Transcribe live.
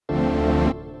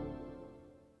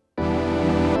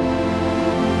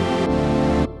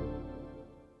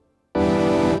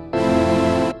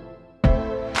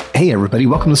Hey everybody,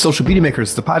 welcome to Social Beauty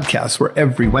Makers, the podcast where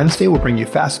every Wednesday we'll bring you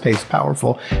fast-paced,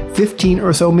 powerful, 15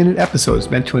 or so minute episodes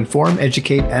meant to inform,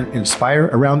 educate, and inspire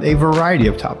around a variety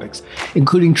of topics,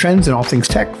 including trends and all things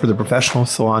tech for the professional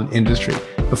salon industry.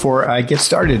 Before I get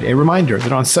started, a reminder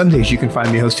that on Sundays you can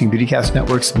find me hosting Beautycast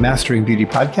Network's Mastering Beauty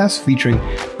podcast, featuring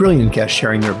brilliant guests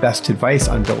sharing their best advice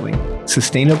on building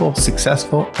sustainable,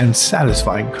 successful, and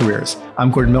satisfying careers.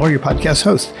 I'm Gordon Miller, your podcast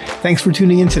host. Thanks for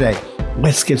tuning in today.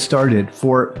 Let's get started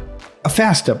for a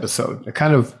fast episode, a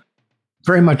kind of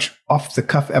very much off the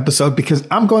cuff episode because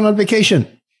I'm going on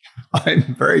vacation.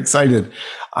 I'm very excited.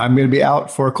 I'm going to be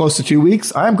out for close to 2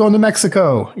 weeks. I'm going to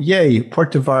Mexico. Yay.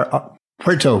 Puerto Vallarta.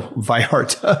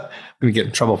 I'm going to get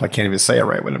in trouble if I can't even say it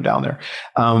right when I'm down there.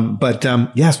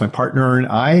 Yes, my partner and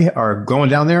I are going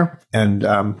down there and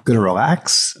I'm going to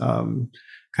relax, kind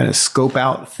of scope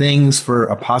out things for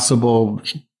a possible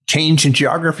change in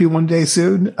geography one day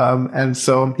soon.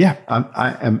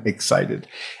 I am excited.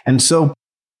 And so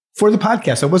for the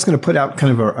podcast, I was going to put out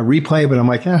kind of a replay, but I'm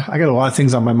like, I got a lot of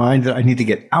things on my mind that I need to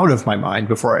get out of my mind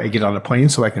before I get on a plane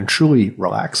so I can truly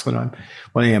relax when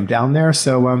I am down there.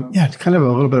 So, it's kind of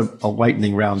a little bit of a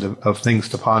lightning round of things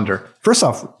to ponder. First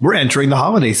off, we're entering the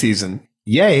holiday season.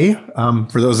 Yay,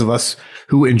 for those of us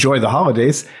who enjoy the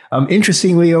holidays.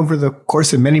 Interestingly, over the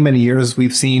course of many, many years,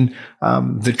 we've seen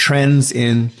the trends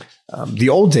in the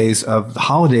old days of the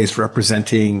holidays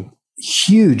representing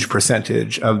huge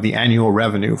percentage of the annual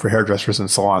revenue for hairdressers and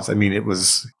salons. I mean, it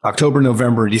was October,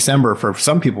 November, December. For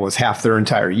some people, it was half their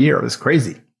entire year. It was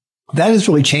crazy. That has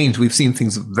really changed. We've seen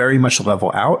things very much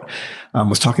level out.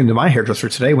 Was talking to my hairdresser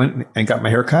today, went and got my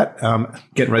hair cut,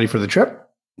 getting ready for the trip.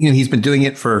 He's been doing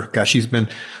it he's been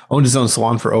owned his own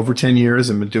salon for over 10 years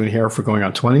and been doing hair for going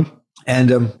on 20.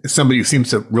 And somebody who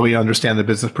seems to really understand the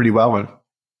business pretty well.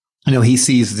 And he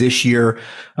sees this year,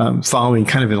 following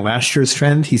kind of in last year's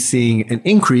trend, he's seeing an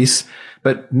increase,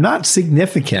 but not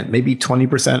significant, maybe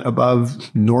 20%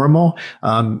 above normal.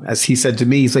 As he said to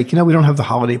me, he's like, we don't have the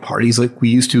holiday parties like we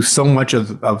used to. So much of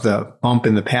the bump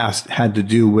in the past had to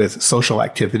do with social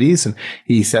activities. And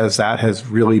he says that has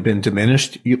really been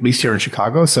diminished, at least here in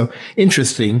Chicago. So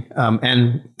interesting.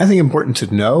 And I think important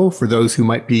to know for those who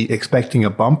might be expecting a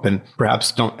bump and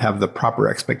perhaps don't have the proper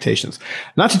expectations.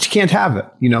 Not that you can't have it,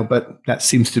 but that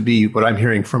seems to be what I'm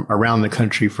hearing from around the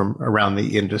country, from around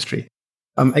the industry.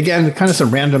 Again, kind of some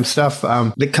random stuff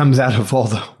that comes out of all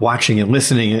the watching and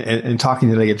listening and talking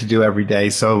that I get to do every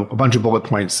day. So a bunch of bullet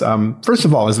points. First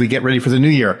of all, as we get ready for the new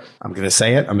year, I'm going to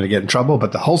say it, I'm going to get in trouble,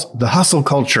 but the hustle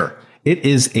culture, it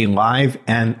is alive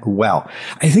and well.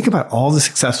 I think about all the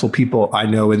successful people I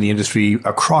know in the industry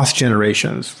across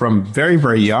generations, from very,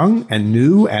 very young and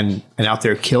new and out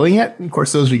there killing it. And of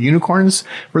course, those are unicorns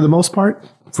for the most part.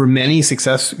 For many,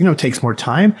 success, takes more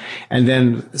time. And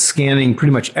then scanning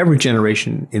pretty much every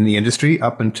generation in the industry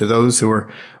up into those who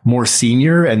are more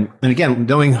senior. And again,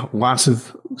 knowing lots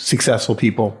of successful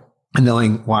people and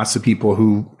knowing lots of people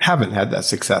who haven't had that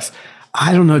success.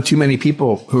 I don't know too many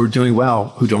people who are doing well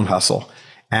who don't hustle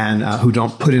and who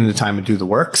don't put in the time and do the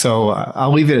work. So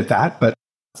I'll leave it at that. But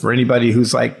for anybody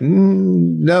who's like,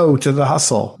 no to the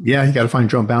hustle. Yeah, you got to find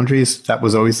your own boundaries. That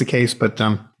was always the case. But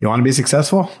you want to be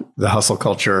successful? The hustle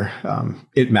culture,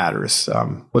 it matters.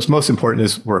 What's most important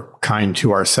is we're kind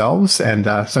to ourselves. And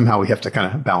somehow we have to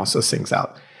kind of balance those things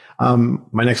out.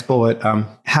 My next bullet,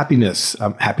 happiness.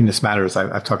 Happiness matters.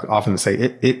 I've talked often to say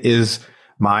it is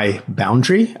my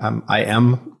boundary. I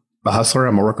am a hustler.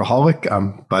 I'm a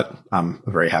workaholic, but I'm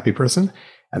a very happy person.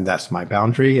 And that's my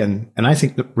boundary. And I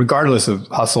think that regardless of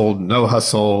hustle, no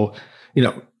hustle,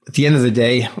 at the end of the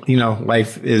day,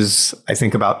 life is, I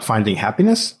think, about finding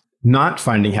happiness. Not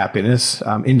finding happiness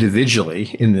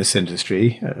individually in this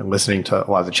industry, listening to a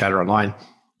lot of the chatter online,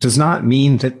 does not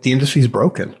mean that the industry is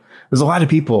broken. There's a lot of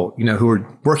people, who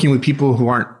are working with people who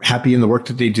aren't happy in the work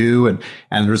that they do. And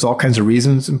there's all kinds of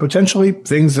reasons and potentially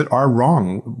things that are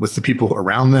wrong with the people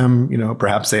around them.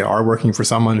 Perhaps they are working for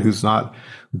someone who's not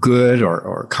good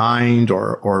or kind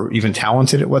or even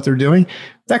talented at what they're doing.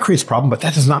 That creates a problem, but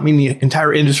that does not mean the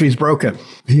entire industry is broken.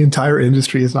 The entire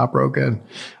industry is not broken.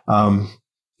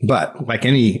 But like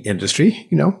any industry,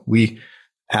 we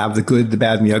have the good, the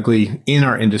bad, and the ugly in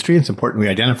our industry. It's important we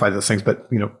identify those things, but,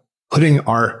 putting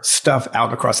our stuff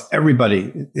out across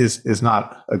everybody is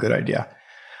not a good idea.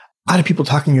 A lot of people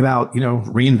talking about,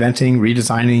 reinventing,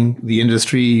 redesigning the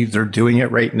industry. They're doing it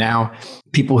right now.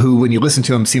 People who, when you listen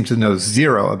to them, seem to know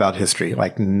zero about history,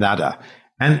 like nada.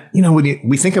 And, when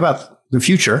we think about the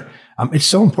future, it's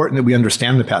so important that we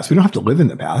understand the past. We don't have to live in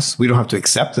the past. We don't have to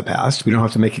accept the past. We don't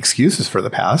have to make excuses for the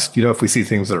past, if we see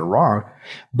things that are wrong.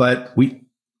 But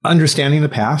understanding the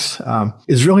past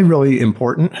is really, really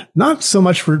important, not so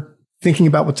much for thinking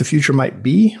about what the future might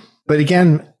be. But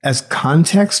again, as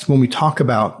context, when we talk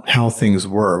about how things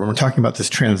were, when we're talking about this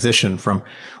transition from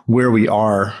where we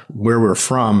are, where we're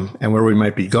from, and where we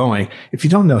might be going, if you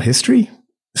don't know history,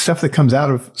 stuff that comes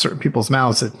out of certain people's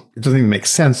mouths, it doesn't even make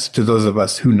sense to those of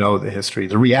us who know the history,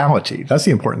 the reality. That's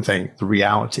the important thing, the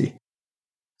reality.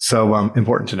 So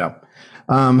important to know.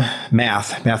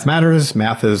 Math matters.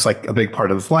 Math is like a big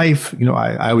part of life.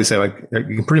 I always say, like,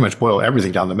 you can pretty much boil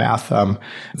everything down to math,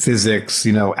 physics,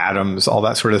 atoms, all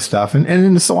that sort of stuff. And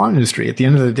in the salon industry, at the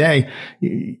end of the day,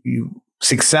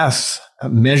 success,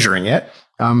 measuring it,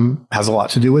 has a lot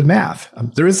to do with math.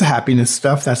 There is the happiness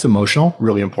stuff that's emotional,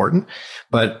 really important,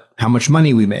 but how much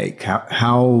money we make,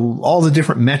 how all the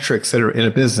different metrics that are in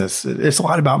a business, it's a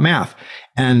lot about math.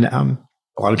 And a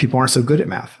lot of people aren't so good at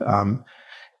math.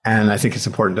 And I think it's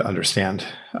important to understand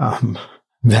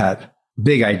that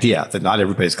big idea that not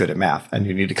everybody's good at math, and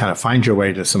you need to kind of find your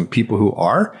way to some people who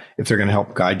are, if they're going to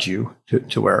help guide you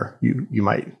to where you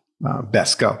might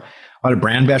best go. A lot of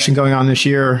brand bashing going on this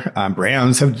year.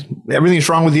 Everything's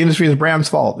wrong with the industry is the brand's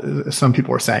fault. Some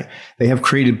people are saying they have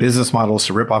created business models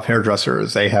to rip off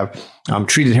hairdressers. They have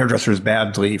treated hairdressers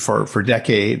badly for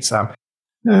decades.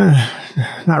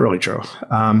 Not really true.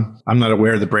 I'm not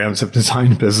aware that brands have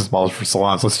designed business models for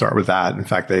salons. Let's start with that. In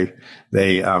fact,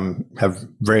 they have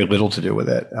very little to do with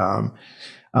it.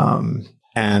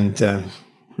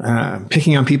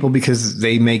 Picking on people because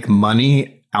they make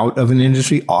money out of an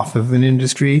industry, off of an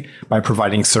industry, by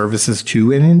providing services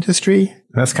to an industry.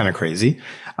 That's kind of crazy.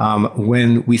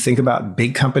 When we think about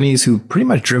big companies who've pretty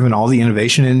much driven all the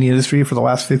innovation in the industry for the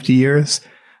last 50 years,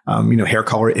 hair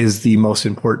color is the most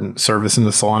important service in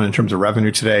the salon in terms of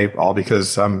revenue today, all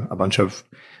because a bunch of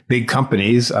big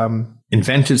companies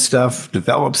invented stuff,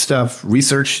 developed stuff,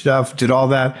 researched stuff, did all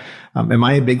that. Am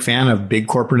I a big fan of big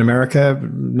corporate America?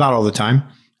 Not all the time.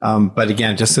 But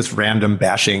again, just this random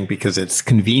bashing because it's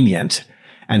convenient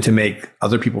and to make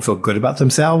other people feel good about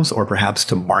themselves, or perhaps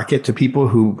to market to people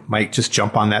who might just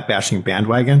jump on that bashing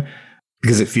bandwagon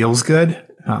because it feels good.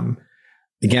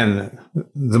 Again,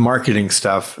 the marketing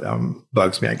stuff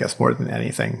bugs me, I guess, more than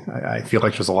anything. I feel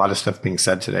like there's a lot of stuff being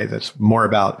said today that's more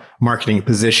about marketing,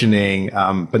 positioning,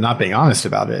 but not being honest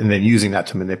about it, and then using that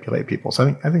to manipulate people.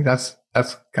 So I think that's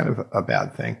kind of a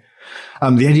bad thing.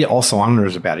 The idea all salon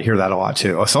owners are bad. I hear that a lot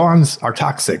too. Oh, salons are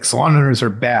toxic. Salon owners are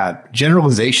bad.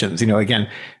 Generalizations, again,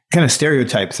 kind of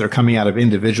stereotypes that are coming out of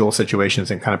individual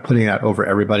situations and kind of putting that over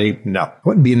everybody. No, I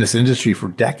wouldn't be in this industry for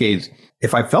decades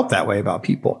if I felt that way about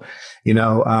people.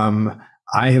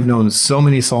 I have known so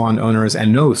many salon owners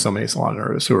and know so many salon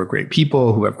owners who are great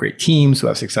people, who have great teams, who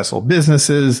have successful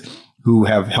businesses, who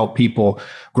have helped people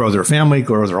grow their family,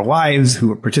 grow their lives, who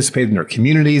have participated in their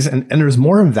communities. And there's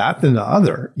more of that than the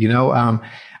other.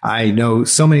 I know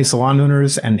so many salon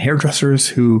owners and hairdressers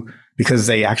who, because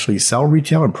they actually sell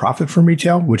retail and profit from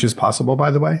retail, which is possible,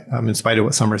 by the way, in spite of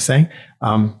what some are saying,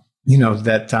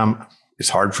 it's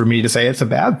hard for me to say it's a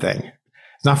bad thing.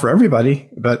 It's not for everybody,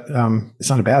 but it's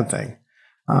not a bad thing.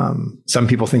 Some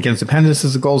people think independence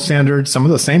is the gold standard. Some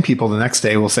of those same people the next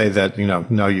day will say that,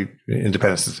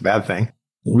 independence is a bad thing.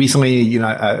 Recently,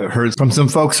 I heard from some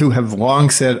folks who have long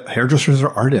said hairdressers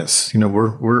are artists.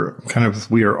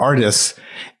 We are artists.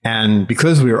 And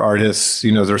because we are artists,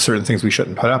 there are certain things we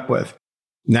shouldn't put up with.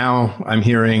 Now I'm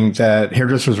hearing that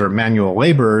hairdressers are manual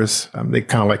laborers. They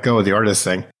kind of let go of the artist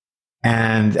thing.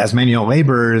 And as manual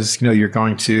laborers, you're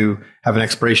going to have an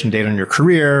expiration date on your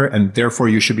career, and therefore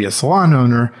you should be a salon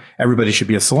owner. Everybody should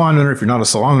be a salon owner. If you're not a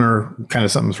salon owner, kind of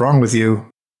something's wrong with you.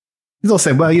 They'll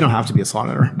say, well, you don't have to be a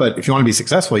salon owner, but if you want to be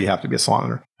successful, you have to be a salon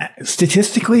owner.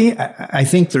 Statistically, I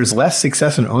think there's less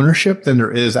success in ownership than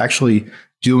there is actually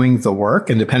doing the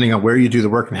work. And depending on where you do the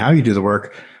work and how you do the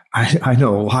work, I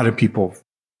know a lot of people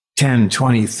 10,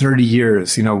 20, 30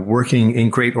 years, working in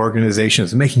great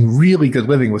organizations, making really good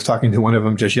living. Was talking to one of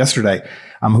them just yesterday,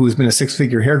 who has been a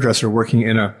six-figure hairdresser working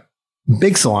in a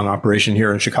big salon operation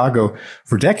here in Chicago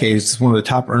for decades. One of the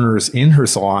top earners in her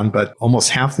salon, but almost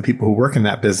half the people who work in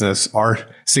that business are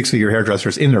six-figure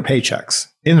hairdressers in their paychecks.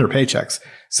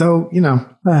 So,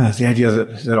 the idea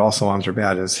that all salons are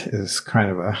bad is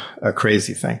kind of a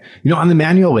crazy thing. On the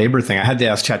manual labor thing, I had to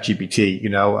ask ChatGPT,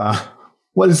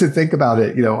 what does it think about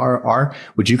it?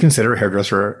 Would you consider a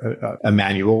hairdresser a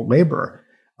manual laborer?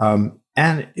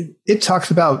 And it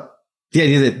talks about the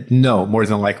idea that no, more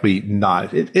than likely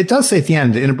not. It does say at the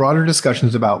end, in broader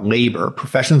discussions about labor,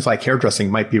 professions like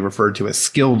hairdressing might be referred to as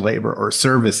skilled labor or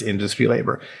service industry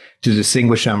labor to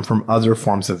distinguish them from other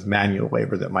forms of manual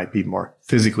labor that might be more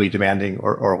physically demanding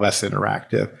or less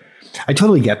interactive. I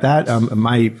totally get that.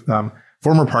 My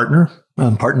former partner,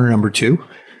 partner number two,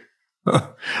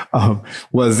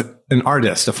 was an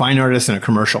artist, a fine artist and a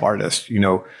commercial artist,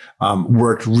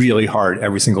 worked really hard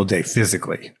every single day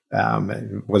physically.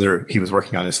 Whether he was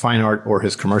working on his fine art or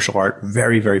his commercial art,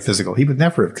 very, very physical. He would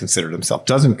never have considered himself,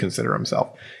 doesn't consider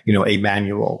himself, a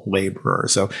manual laborer.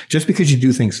 So just because you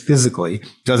do things physically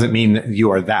doesn't mean that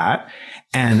you are that.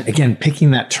 And again,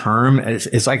 picking that term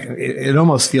is like, it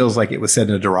almost feels like it was said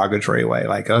in a derogatory way,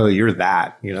 like, oh, you're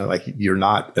that, like you're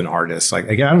not an artist. Like,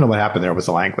 again, I don't know what happened there with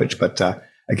the language, but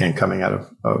again, coming out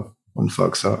of one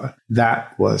folks. So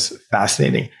that was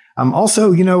fascinating.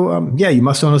 Also, you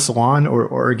must own a salon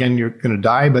or again, you're going to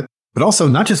die, but also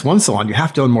not just one salon. You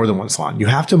have to own more than one salon. You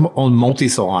have to own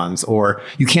multi-salons or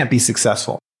you can't be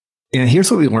successful. And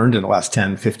here's what we learned in the last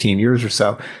 10, 15 years or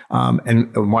so,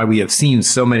 and why we have seen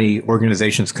so many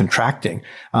organizations contracting,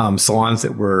 salons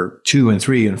that were 2 and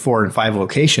 3 and 4 and 5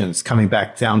 locations coming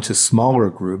back down to smaller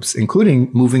groups,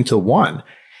 including moving to 1.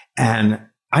 And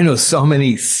I know so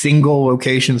many single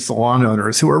location salon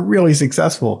owners who are really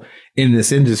successful in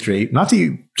this industry. Not that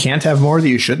you can't have more, that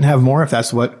you shouldn't have more if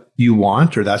that's what you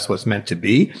want or that's what's meant to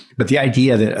be. But the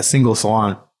idea that a single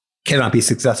salon cannot be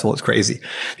successful is crazy.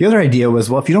 The other idea was,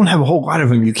 well, if you don't have a whole lot of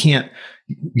them,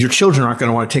 your children aren't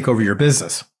going to want to take over your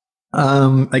business.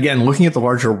 Again, looking at the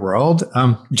larger world,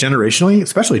 generationally,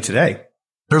 especially today,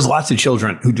 there's lots of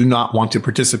children who do not want to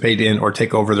participate in or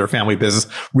take over their family business,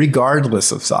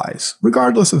 regardless of size.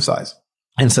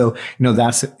 And so,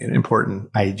 that's an important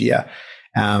idea.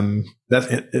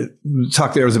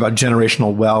 Talk there was about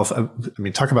generational wealth.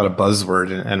 Talk about a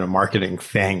buzzword and a marketing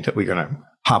thing that we're going to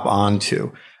hop on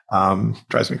to.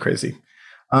 Drives me crazy.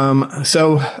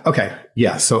 So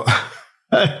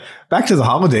back to the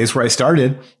holidays where I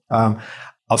started.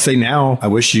 I'll say now, I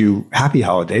wish you happy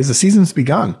holidays. The season's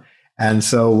begun. And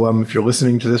so if you're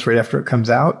listening to this right after it comes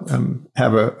out,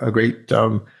 have a great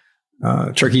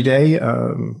Turkey Day,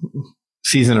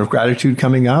 season of gratitude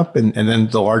coming up, and then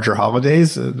the larger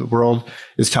holidays. The world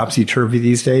is topsy-turvy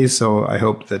these days. So I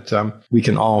hope that we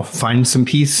can all find some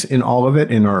peace in all of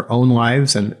it in our own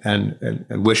lives and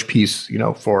wish peace,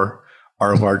 for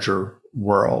our larger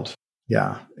world.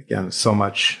 Yeah. Again, so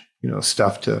much,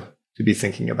 stuff to be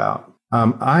thinking about.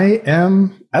 I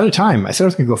am out of time. I said I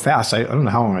was going to go fast. I don't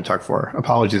know how long I talked for.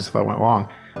 Apologies if I went long.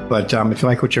 But if you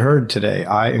like what you heard today,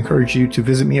 I encourage you to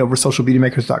visit me over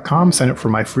socialbeautymakers.com. Sign up for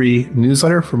my free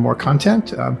newsletter for more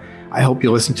content. I hope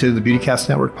you listen to the Beautycast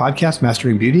Network podcast,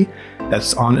 Mastering Beauty.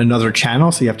 That's on another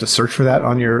channel, so you have to search for that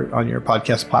on your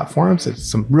podcast platforms. It's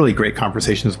some really great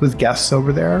conversations with guests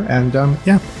over there. And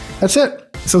that's it.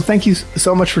 So thank you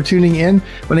so much for tuning in.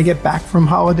 When I get back from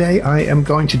holiday, I am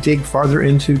going to dig farther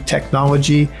into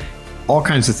technology, all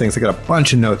kinds of things. I got a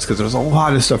bunch of notes because there's a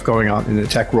lot of stuff going on in the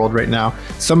tech world right now.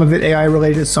 Some of it AI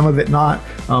related, some of it not.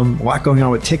 A lot going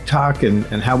on with TikTok and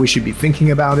how we should be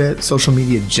thinking about it. Social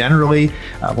media generally.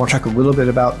 We'll talk a little bit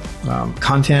about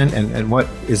content and what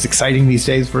is exciting these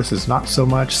days versus not so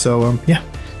much. So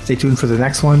stay tuned for the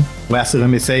next one. Lastly,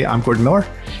 let me say I'm Gordon Miller,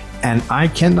 and I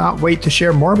cannot wait to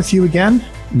share more with you again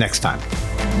next time.